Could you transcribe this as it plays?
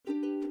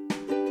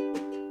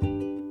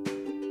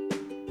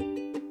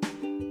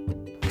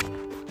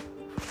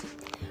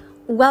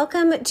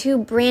Welcome to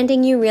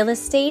Branding You Real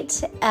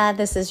Estate.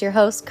 This is your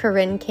host,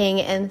 Corinne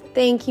King, and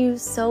thank you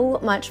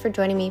so much for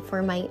joining me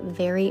for my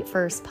very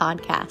first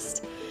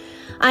podcast.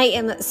 I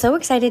am so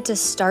excited to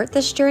start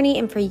this journey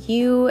and for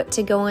you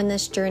to go on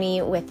this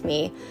journey with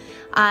me.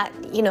 And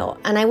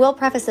I will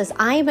preface this,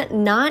 I'm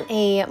not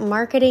a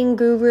marketing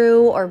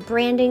guru or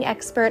branding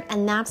expert,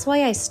 and that's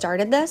why I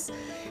started this,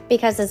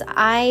 because as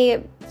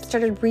I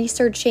started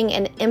researching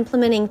and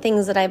implementing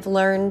things that I've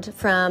learned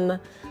from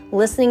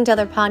listening to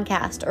other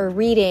podcasts or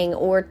reading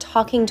or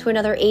talking to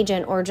another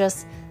agent or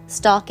just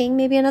stalking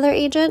maybe another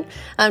agent,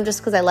 just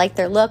because I like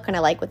their look and I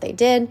like what they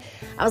did,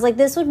 I was like,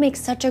 this would make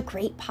such a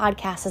great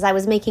podcast. As I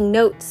was making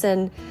notes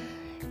and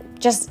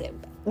just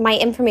my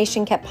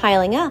information kept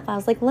piling up, I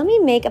was like, let me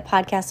make a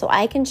podcast so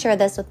I can share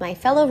this with my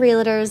fellow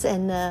realtors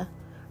in the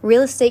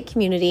real estate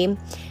community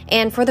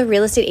and for the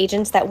real estate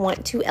agents that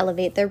want to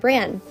elevate their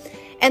brand.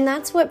 And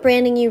that's what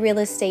Branding You Real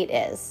Estate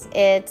is.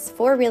 It's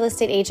for real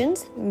estate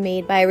agents,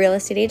 made by a real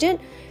estate agent,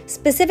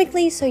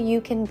 specifically so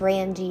you can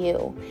brand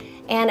you.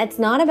 And it's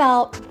not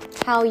about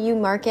how you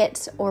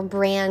market or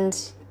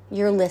brand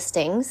your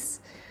listings.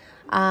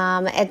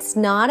 It's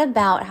not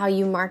about how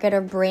you market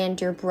or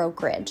brand your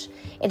brokerage.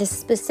 It is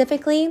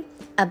specifically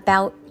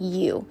about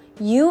you.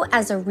 You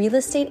as a real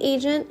estate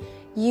agent,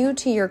 you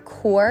to your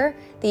core,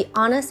 the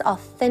honest,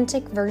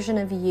 authentic version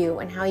of you,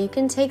 and how you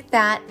can take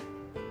that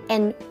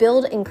and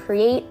build and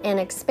create and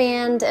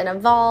expand and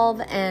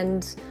evolve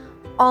and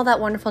all that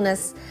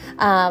wonderfulness.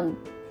 I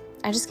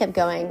just kept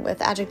going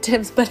with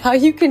adjectives, but how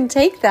you can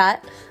take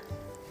that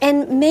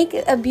and make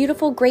a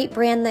beautiful, great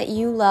brand that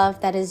you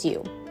love that is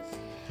you.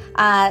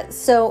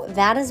 So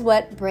that is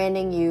what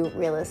Branding You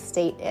Real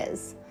Estate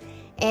is.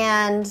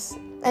 And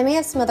I may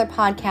have some other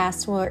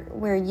podcasts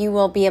where you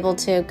will be able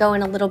to go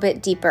in a little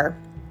bit deeper.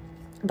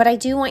 But I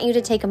do want you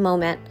to take a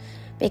moment,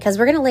 because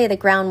we're going to lay the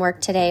groundwork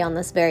today on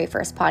this very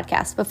first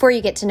podcast before you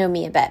get to know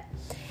me a bit.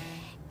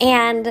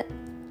 And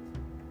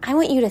I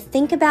want you to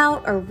think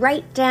about or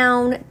write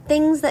down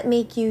things that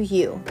make you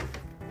you.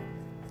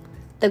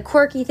 The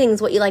quirky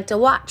things, what you like to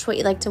watch, what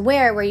you like to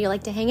wear, where you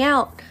like to hang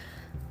out.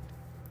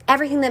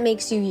 Everything that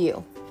makes you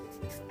you.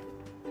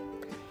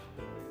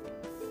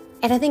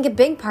 And I think a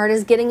big part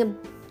is getting a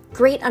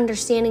great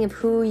understanding of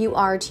who you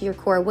are to your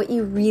core, what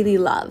you really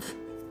love.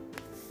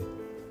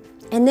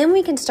 And then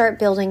we can start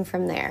building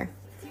from there.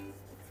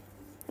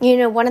 You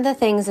know, one of the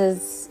things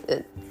is,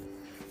 I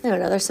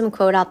don't know, there's some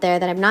quote out there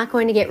that I'm not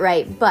going to get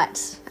right,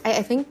 but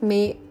I think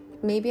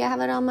maybe I have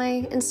it on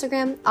my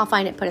Instagram. I'll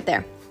find it, put it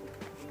there.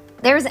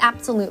 There is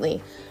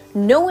absolutely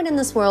no one in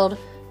this world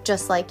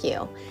just like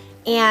you.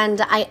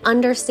 And I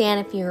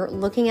understand if you're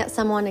looking at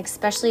someone,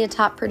 especially a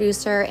top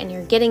producer, and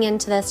you're getting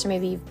into this, or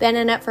maybe you've been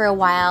in it for a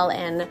while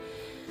and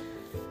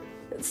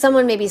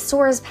someone maybe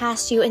soars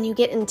past you and you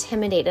get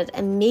intimidated.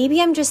 And maybe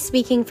I'm just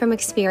speaking from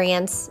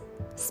experience,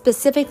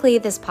 specifically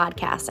this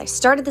podcast. I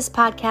started this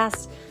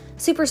podcast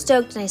super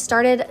stoked, and I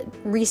started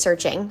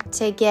researching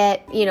to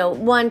get,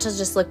 one, to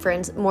just look for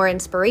more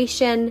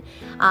inspiration,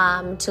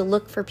 to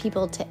look for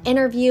people to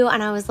interview.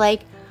 And I was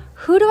like,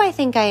 who do I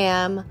think I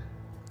am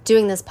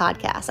doing this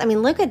podcast? I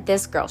mean, look at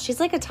this girl. She's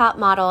like a top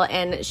model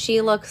and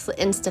she looks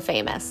Insta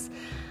famous,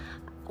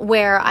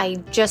 where I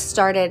just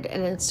started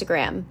an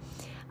Instagram.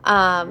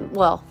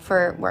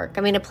 For work.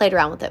 I mean, I played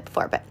around with it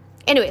before, but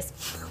anyways,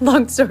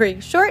 long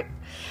story short,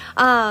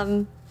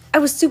 I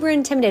was super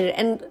intimidated,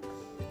 and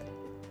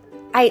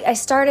I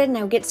started and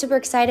I would get super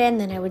excited,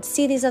 and then I would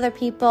see these other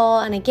people,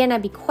 and again,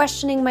 I'd be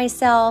questioning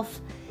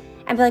myself.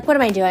 I'd be like, what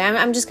am I doing?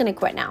 I'm just going to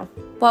quit now.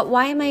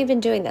 Why am I even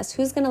doing this?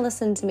 Who's going to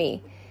listen to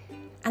me?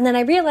 And then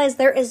I realized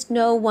there is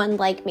no one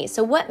like me.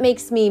 So what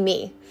makes me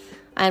me?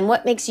 And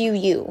what makes you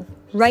you?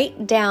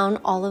 Write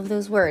down all of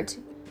those words.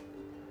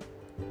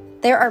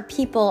 There are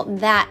people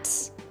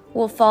that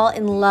will fall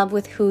in love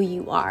with who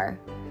you are.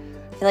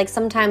 I feel like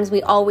sometimes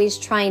we always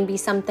try and be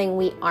something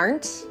we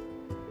aren't.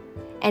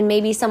 And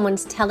maybe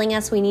someone's telling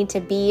us we need to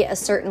be a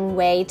certain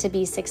way to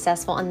be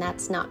successful, and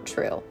that's not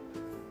true.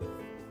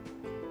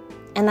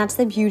 And that's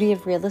the beauty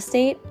of real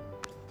estate,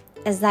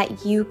 is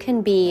that you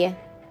can be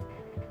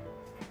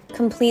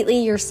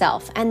completely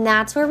yourself. And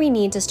that's where we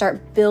need to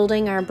start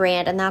building our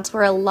brand. And that's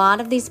where a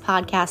lot of these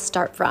podcasts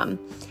start from.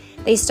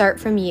 They start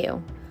from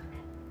you.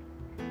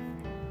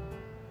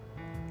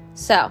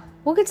 So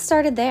we'll get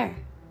started there.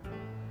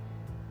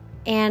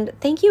 And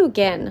thank you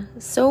again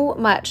so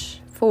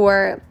much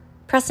for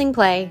pressing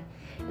play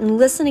and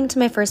listening to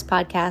my first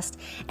podcast.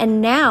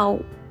 And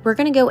now we're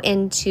going to go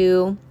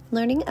into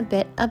learning a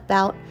bit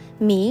about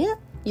me,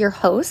 your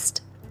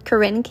host,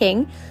 Corinne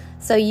King,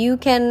 so you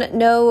can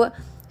know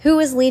who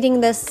is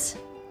leading this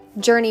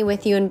journey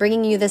with you and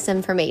bringing you this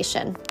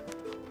information.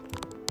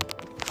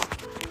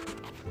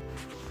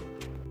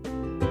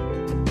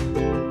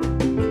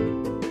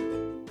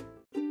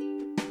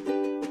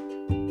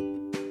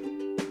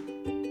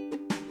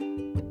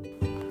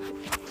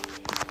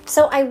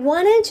 So I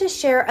wanted to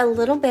share a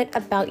little bit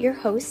about your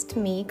host,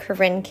 me,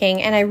 Corinne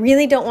King, and I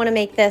really don't want to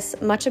make this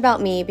much about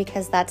me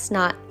because that's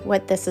not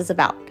what this is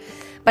about.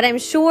 But I'm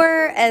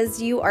sure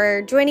as you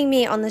are joining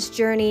me on this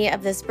journey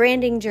of this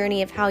branding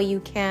journey of how you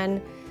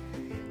can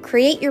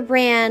create your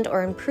brand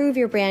or improve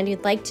your brand,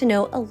 you'd like to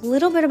know a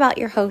little bit about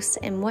your host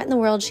and what in the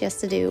world she has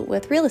to do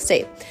with real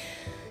estate.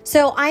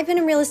 So I've been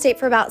in real estate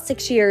for about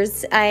 6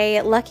 years.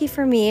 Lucky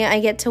for me, I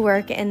get to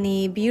work in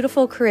the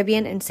beautiful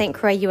Caribbean in St.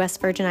 Croix, U.S.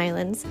 Virgin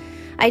Islands.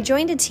 I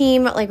joined a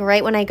team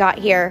right when I got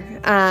here,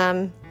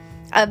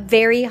 a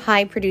very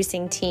high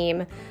producing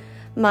team.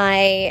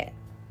 My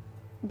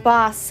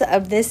boss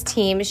of this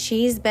team,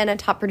 she's been a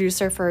top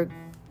producer for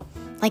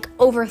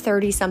over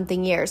 30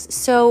 something years.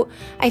 So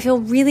I feel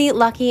really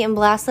lucky and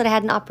blessed that I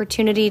had an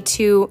opportunity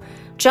to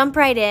jump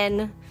right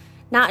in,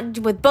 not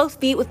with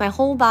both feet, with my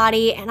whole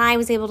body. And I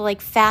was able to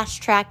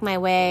fast track my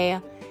way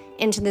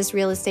into this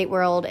real estate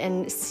world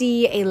and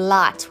see a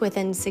lot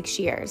within 6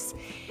 years.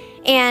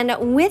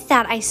 And with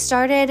that, I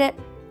started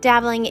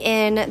dabbling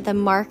in the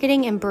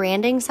marketing and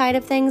branding side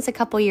of things a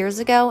couple years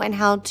ago, and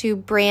how to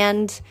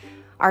brand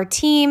our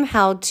team,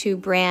 how to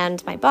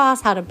brand my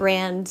boss, how to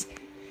brand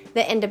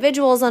the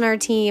individuals on our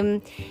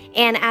team.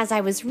 And as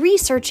I was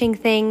researching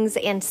things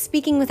and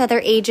speaking with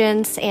other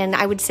agents, and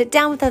I would sit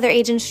down with other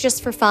agents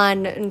just for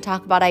fun and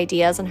talk about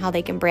ideas on how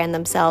they can brand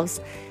themselves,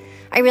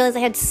 I realized I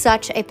had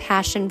such a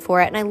passion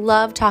for it. And I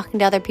love talking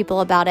to other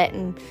people about it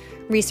and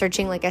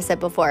researching, like I said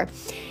before.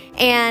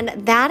 And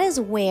that is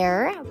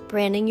where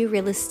Branding You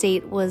Real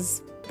Estate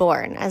was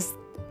born, as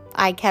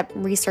I kept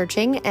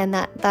researching, and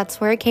that's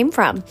where it came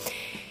from.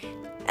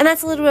 And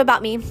that's a little bit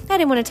about me. I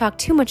didn't want to talk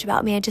too much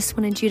about me. I just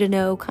wanted you to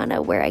know kind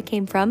of where I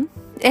came from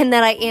and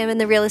that I am in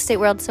the real estate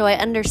world. So I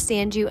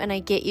understand you and I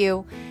get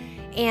you.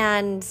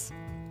 And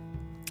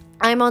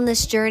I'm on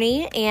this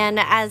journey. And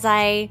as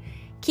I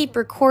keep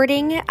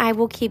recording, I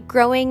will keep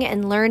growing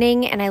and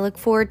learning. And I look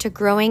forward to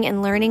growing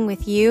and learning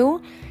with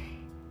you.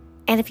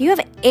 And if you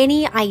have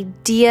any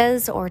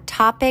ideas or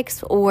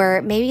topics,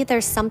 or maybe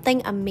there's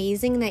something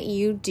amazing that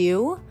you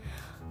do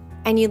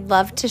and you'd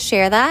love to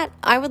share that,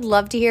 I would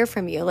love to hear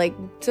from you.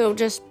 So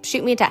just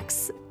shoot me a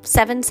text,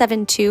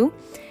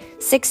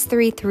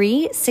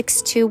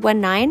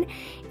 772-633-6219,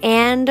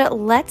 and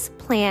let's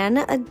plan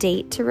a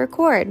date to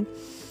record.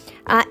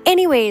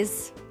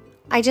 Anyways,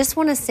 I just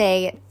want to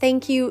say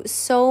thank you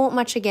so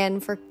much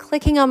again for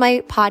clicking on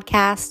my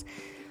podcast,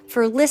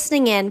 for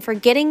listening in, for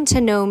getting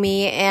to know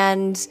me,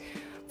 and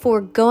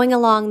for going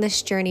along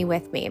this journey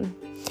with me.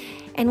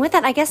 And with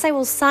that, I guess I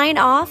will sign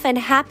off, and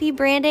happy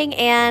branding,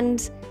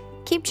 and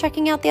keep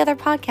checking out the other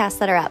podcasts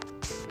that are up.